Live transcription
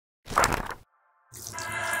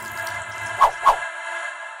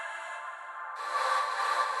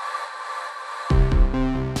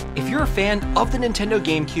you're a fan of the Nintendo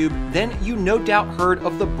GameCube, then you no doubt heard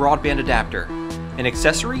of the Broadband Adapter, an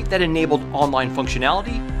accessory that enabled online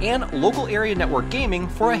functionality and local area network gaming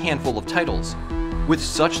for a handful of titles. With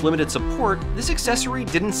such limited support, this accessory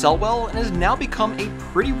didn't sell well and has now become a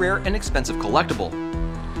pretty rare and expensive collectible.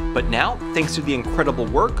 But now, thanks to the incredible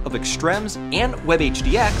work of Extrems and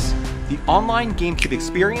WebHDX, the online GameCube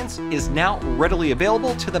experience is now readily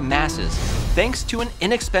available to the masses, thanks to an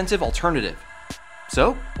inexpensive alternative.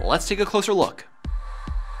 So, let's take a closer look.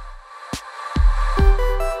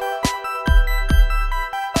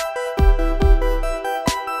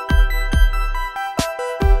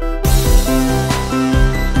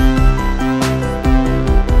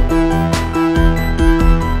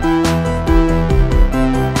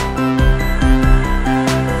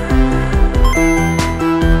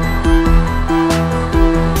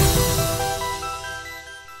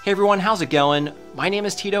 Hey everyone, how's it going? My name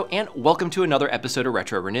is Tito and welcome to another episode of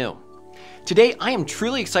Retro Renew. Today I am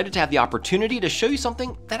truly excited to have the opportunity to show you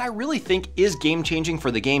something that I really think is game-changing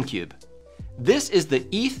for the GameCube. This is the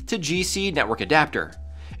ETH2GC Network Adapter,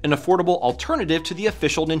 an affordable alternative to the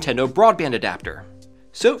official Nintendo Broadband Adapter.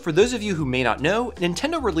 So for those of you who may not know,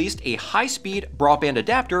 Nintendo released a high-speed broadband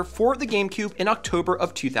adapter for the GameCube in October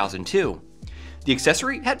of 2002. The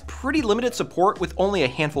accessory had pretty limited support with only a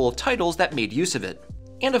handful of titles that made use of it.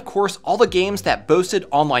 And of course, all the games that boasted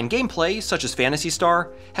online gameplay, such as Phantasy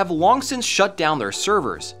Star, have long since shut down their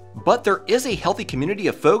servers. But there is a healthy community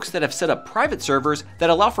of folks that have set up private servers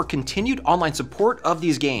that allow for continued online support of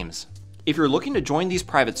these games. If you're looking to join these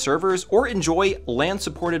private servers or enjoy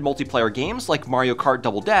LAN-supported multiplayer games like Mario Kart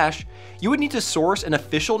Double Dash, you would need to source an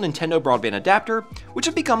official Nintendo Broadband Adapter, which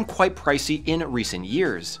have become quite pricey in recent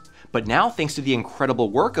years. But now, thanks to the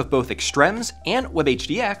incredible work of both Extrems and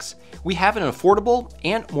WebHDX, we have an affordable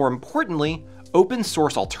and, more importantly, open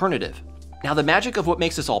source alternative. Now, the magic of what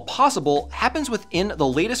makes this all possible happens within the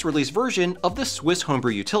latest released version of the Swiss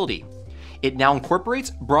homebrew utility. It now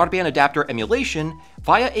incorporates broadband adapter emulation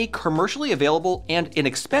via a commercially available and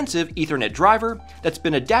inexpensive Ethernet driver that's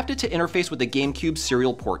been adapted to interface with the GameCube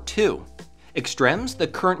Serial Port 2. Extrems, the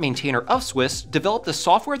current maintainer of Swiss, developed the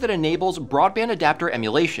software that enables broadband adapter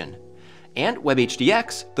emulation. And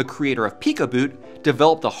WebHDX, the creator of PicoBoot,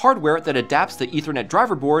 developed the hardware that adapts the Ethernet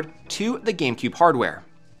driver board to the GameCube hardware.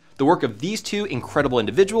 The work of these two incredible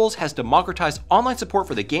individuals has democratized online support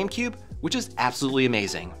for the GameCube, which is absolutely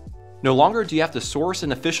amazing. No longer do you have to source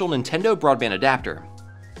an official Nintendo Broadband Adapter.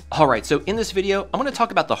 Alright, so in this video, I'm going to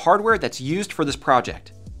talk about the hardware that's used for this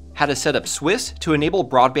project, how to set up Swiss to enable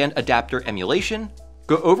broadband adapter emulation,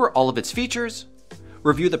 go over all of its features,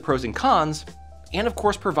 review the pros and cons, and of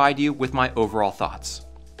course provide you with my overall thoughts.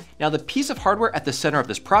 Now the piece of hardware at the center of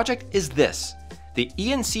this project is this, the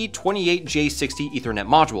ETH2GC Ethernet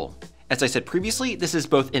module. As I said previously, this is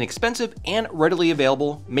both inexpensive and readily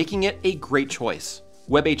available, making it a great choice.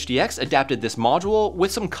 WebHDX adapted this module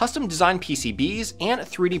with some custom designed PCBs and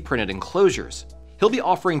 3D printed enclosures. He'll be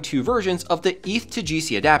offering two versions of the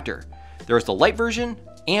ETH2GC adapter. There's the light version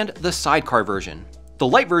and the sidecar version. The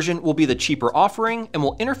light version will be the cheaper offering and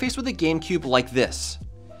will interface with the GameCube like this.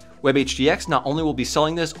 WebHDX not only will be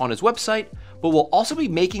selling this on his website, but will also be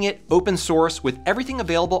making it open source with everything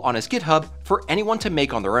available on his GitHub for anyone to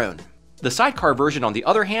make on their own. The sidecar version, on the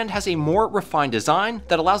other hand, has a more refined design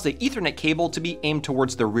that allows the Ethernet cable to be aimed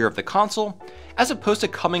towards the rear of the console, as opposed to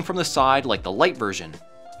coming from the side like the light version.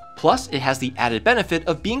 Plus, it has the added benefit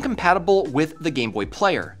of being compatible with the Game Boy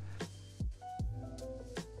player.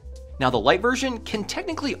 Now, the light version can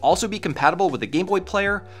technically also be compatible with the Game Boy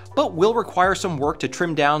player, but will require some work to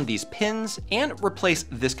trim down these pins and replace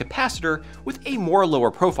this capacitor with a more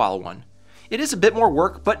lower profile one. It is a bit more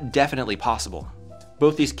work, but definitely possible.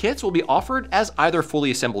 Both these kits will be offered as either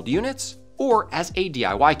fully assembled units or as a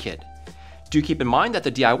DIY kit. Do keep in mind that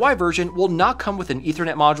the DIY version will not come with an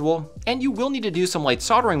Ethernet module, and you will need to do some light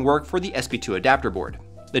soldering work for the SP2 adapter board.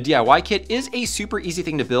 The DIY kit is a super easy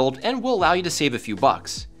thing to build and will allow you to save a few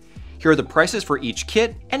bucks. Here are the prices for each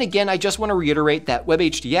kit, and again, I just want to reiterate that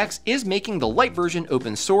WebHDX is making the light version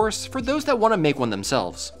open source for those that want to make one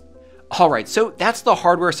themselves. Alright, so that's the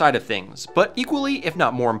hardware side of things, but equally, if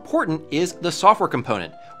not more important, is the software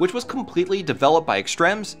component, which was completely developed by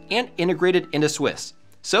Extrems and integrated into Swiss.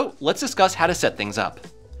 So let's discuss how to set things up.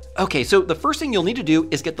 Okay, so the first thing you'll need to do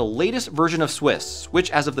is get the latest version of Swiss,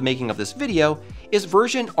 which as of the making of this video, is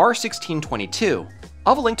version R1622.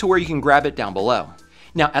 I'll have a link to where you can grab it down below.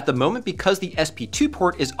 Now at the moment, because the SP2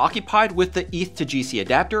 port is occupied with the ETH2GC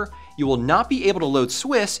adapter, you will not be able to load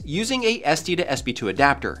Swiss using a SD to SP2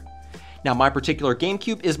 adapter. Now my particular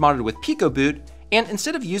GameCube is modded with PicoBoot, and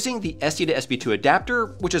instead of using the SD to SP2 adapter,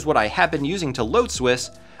 which is what I have been using to load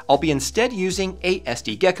Swiss, I'll be instead using a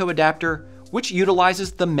SDGecko adapter, which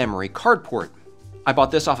utilizes the memory card port. I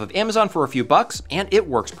bought this off of Amazon for a few bucks, and it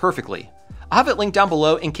works perfectly. I'll have it linked down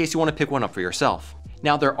below in case you want to pick one up for yourself.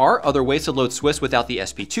 Now, there are other ways to load Swiss without the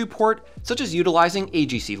SP2 port, such as utilizing a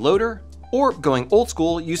GC loader, or going old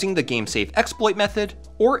school using the GameSafe exploit method,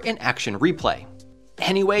 or an action replay.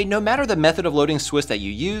 Anyway, no matter the method of loading Swiss that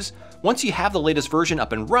you use, once you have the latest version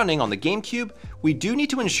up and running on the GameCube, we do need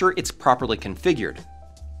to ensure it's properly configured.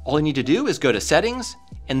 All you need to do is go to Settings,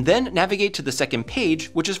 and then navigate to the second page,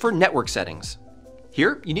 which is for Network Settings.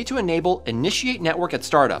 Here, you need to enable Initiate Network at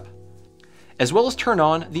Startup, as well as turn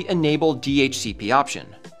on the Enable DHCP option.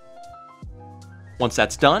 Once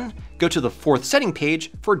that's done, go to the fourth setting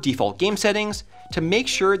page for Default Game Settings to make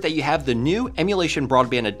sure that you have the new Emulation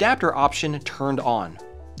Broadband Adapter option turned on.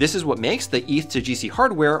 This is what makes the ETH2GC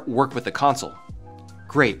Hardware work with the console.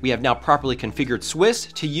 Great, we have now properly configured Swiss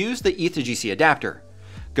to use the ETH2GC adapter.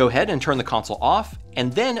 Go ahead and turn the console off,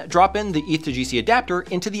 and then drop in the ETH2GC adapter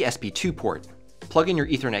into the SP2 port. Plug in your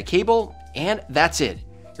Ethernet cable, and that's it.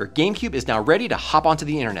 Your GameCube is now ready to hop onto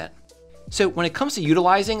the internet. So when it comes to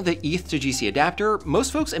utilizing the ETH2GC adapter,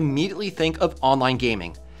 most folks immediately think of online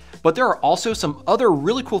gaming, but there are also some other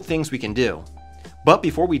really cool things we can do. But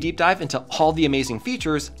before we deep dive into all the amazing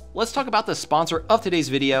features, let's talk about the sponsor of today's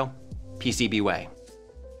video, PCBWay.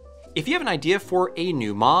 If you have an idea for a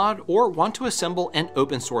new mod or want to assemble an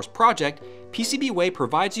open source project, PCBWay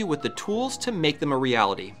provides you with the tools to make them a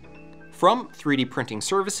reality. From 3D printing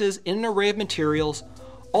services in an array of materials,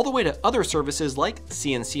 all the way to other services like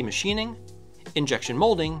CNC machining, injection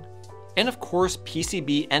molding, and of course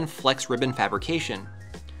PCB and flex ribbon fabrication.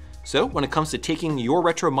 So when it comes to taking your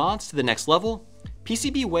retro mods to the next level,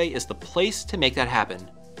 PCBWay is the place to make that happen.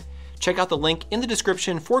 Check out the link in the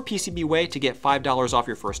description for PCBWay to get $5 off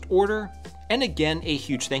your first order, and again, a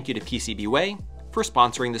huge thank you to PCBWay for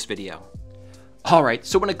sponsoring this video. Alright,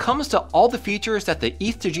 so when it comes to all the features that the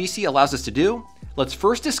ETH2GC allows us to do, let's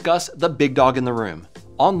first discuss the big dog in the room,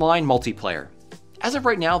 online multiplayer. As of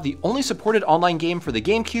right now, the only supported online game for the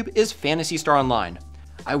GameCube is Phantasy Star Online.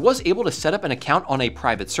 I was able to set up an account on a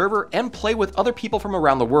private server and play with other people from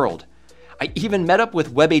around the world. I even met up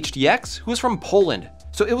with WebHDX, who is from Poland,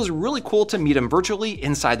 so it was really cool to meet him virtually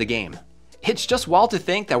inside the game. It's just wild to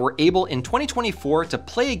think that we're able in 2024 to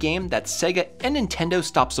play a game that Sega and Nintendo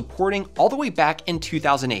stopped supporting all the way back in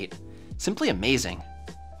 2008. Simply amazing.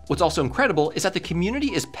 What's also incredible is that the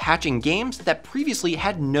community is patching games that previously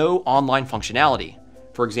had no online functionality.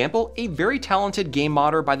 For example, a very talented game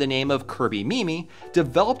modder by the name of Kirbymimi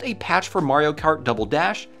developed a patch for Mario Kart Double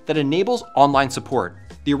Dash that enables online support.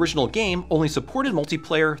 The original game only supported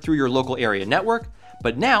multiplayer through your local area network,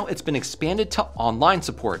 but now it's been expanded to online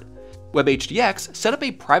support. WebHDX set up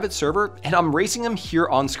a private server, and I'm racing them here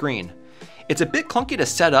on screen. It's a bit clunky to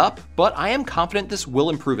set up, but I am confident this will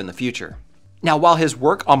improve in the future. Now, while his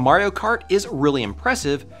work on Mario Kart is really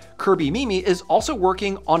impressive, Kirbymimi is also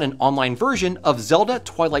working on an online version of Zelda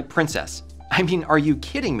Twilight Princess. I mean, are you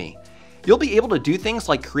kidding me? You'll be able to do things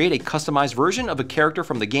like create a customized version of a character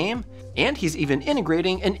from the game, and he's even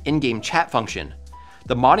integrating an in-game chat function.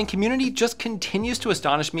 The modding community just continues to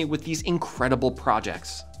astonish me with these incredible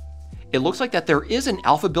projects. It looks like that there is an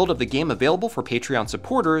alpha build of the game available for Patreon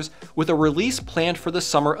supporters with a release planned for the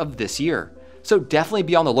summer of this year, so definitely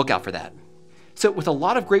be on the lookout for that. So with a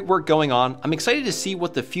lot of great work going on, I'm excited to see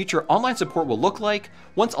what the future online support will look like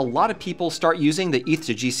once a lot of people start using the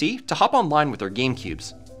ETH2GC to hop online with their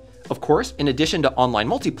GameCubes. Of course, in addition to online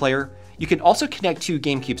multiplayer, you can also connect two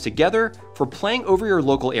GameCubes together for playing over your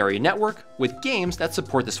local area network with games that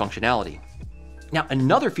support this functionality. Now,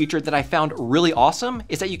 another feature that I found really awesome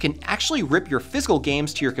is that you can actually rip your physical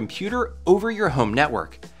games to your computer over your home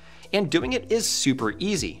network. And doing it is super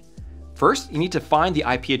easy. First, you need to find the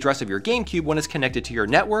IP address of your GameCube when it's connected to your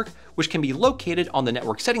network, which can be located on the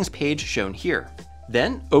network settings page shown here.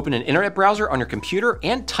 Then, open an internet browser on your computer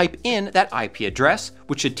and type in that IP address,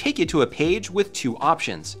 which should take you to a page with two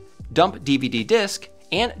options: dump DVD disk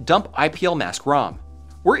and dump IPL mask ROM.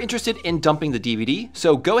 We're interested in dumping the DVD,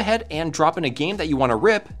 so go ahead and drop in a game that you want to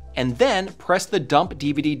rip, and then press the dump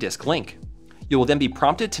DVD disk link. You will then be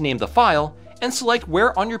prompted to name the file and select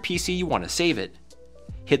where on your PC you want to save it.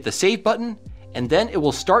 Hit the save button, and then it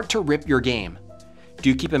will start to rip your game.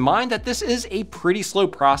 Do keep in mind that this is a pretty slow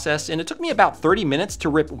process, and it took me about 30 minutes to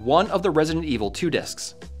rip one of the Resident Evil 2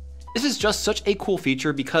 discs. This is just such a cool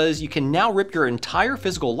feature because you can now rip your entire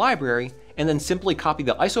physical library and then simply copy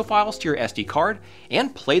the ISO files to your SD card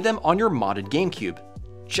and play them on your modded GameCube.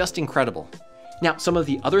 Just incredible. Now, some of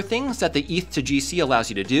the other things that the ETH2GC allows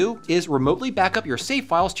you to do is remotely back up your save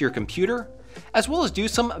files to your computer, as well as do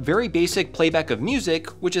some very basic playback of music,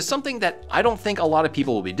 which is something that I don't think a lot of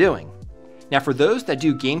people will be doing. Now for those that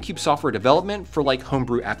do GameCube software development for like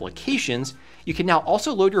homebrew applications, you can now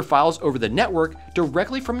also load your files over the network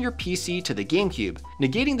directly from your PC to the GameCube,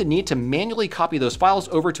 negating the need to manually copy those files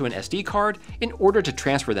over to an SD card in order to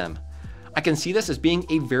transfer them. I can see this as being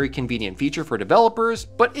a very convenient feature for developers,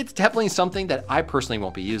 but it's definitely something that I personally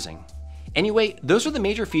won't be using. Anyway, those are the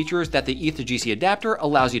major features that the ETH2GC adapter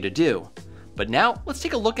allows you to do. But now let's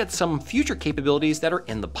take a look at some future capabilities that are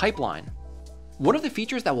in the pipeline. One of the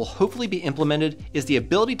features that will hopefully be implemented is the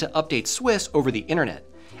ability to update Swiss over the internet.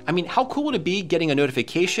 I mean, how cool would it be getting a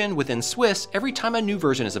notification within Swiss every time a new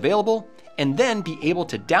version is available, and then be able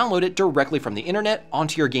to download it directly from the internet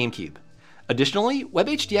onto your GameCube? Additionally,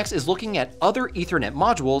 WebHDX is looking at other Ethernet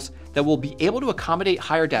modules that will be able to accommodate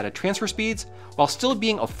higher data transfer speeds while still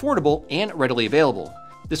being affordable and readily available.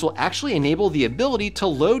 This will actually enable the ability to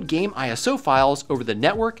load game ISO files over the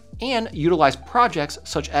network and utilize projects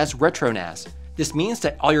such as RetroNAS. This means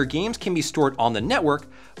that all your games can be stored on the network,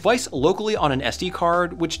 vice locally on an SD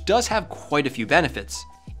card, which does have quite a few benefits.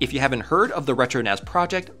 If you haven't heard of the RetroNAS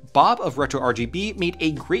project, Bob of RetroRGB made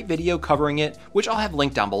a great video covering it, which I'll have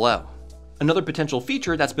linked down below. Another potential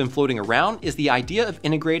feature that's been floating around is the idea of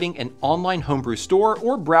integrating an online homebrew store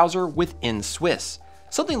or browser within Swiss,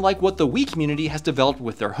 something like what the Wii community has developed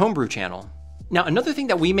with their homebrew channel. Now, another thing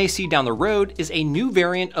that we may see down the road is a new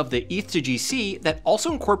variant of the ETH2GC that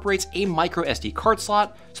also incorporates a micro SD card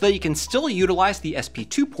slot so that you can still utilize the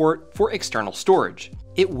SP2 port for external storage.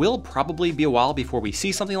 It will probably be a while before we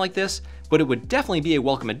see something like this, but it would definitely be a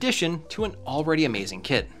welcome addition to an already amazing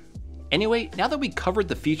kit. Anyway, now that we covered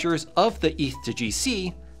the features of the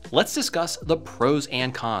ETH2GC, let's discuss the pros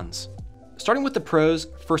and cons. Starting with the pros,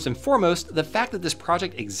 first and foremost, the fact that this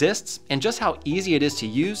project exists and just how easy it is to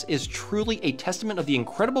use is truly a testament of the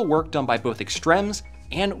incredible work done by both Extrems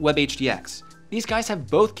and WebHDX. These guys have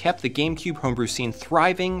both kept the GameCube homebrew scene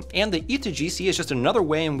thriving, and the ETH2GC is just another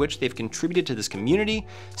way in which they've contributed to this community,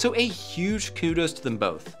 so a huge kudos to them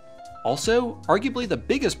both. Also, arguably the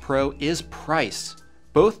biggest pro is price.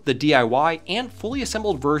 Both the DIY and fully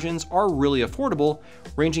assembled versions are really affordable,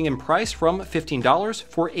 ranging in price from $15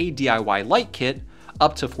 for a DIY light kit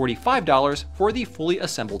up to $45 for the fully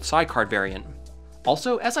assembled sidecard variant.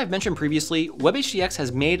 Also, as I've mentioned previously, WebHDX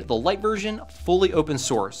has made the light version fully open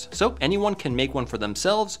source, so anyone can make one for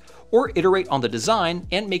themselves or iterate on the design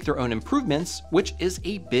and make their own improvements, which is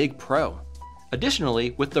a big pro.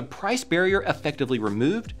 Additionally, with the price barrier effectively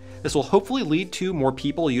removed, this will hopefully lead to more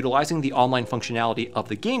people utilizing the online functionality of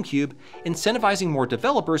the GameCube, incentivizing more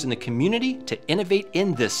developers in the community to innovate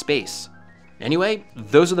in this space. Anyway,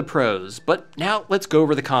 those are the pros, but now let's go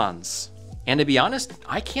over the cons. And to be honest,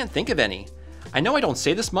 I can't think of any. I know I don't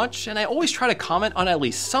say this much, and I always try to comment on at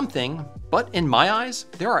least something, but in my eyes,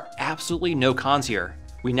 there are absolutely no cons here.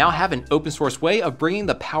 We now have an open source way of bringing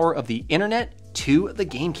the power of the internet to the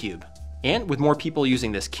GameCube. And with more people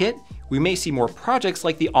using this kit, we may see more projects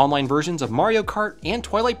like the online versions of Mario Kart and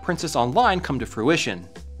Twilight Princess Online come to fruition.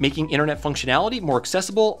 Making internet functionality more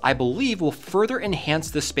accessible, I believe, will further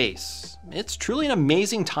enhance the space. It's truly an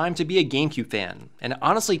amazing time to be a GameCube fan, and I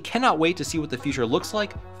honestly cannot wait to see what the future looks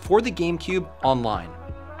like for the GameCube online.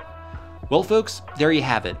 Well folks, there you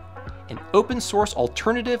have it, an open source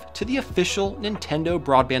alternative to the official Nintendo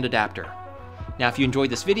Broadband Adapter. Now if you enjoyed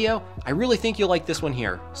this video, I really think you'll like this one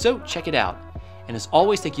here, so check it out. And as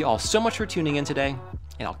always, thank you all so much for tuning in today,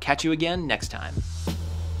 and I'll catch you again next time.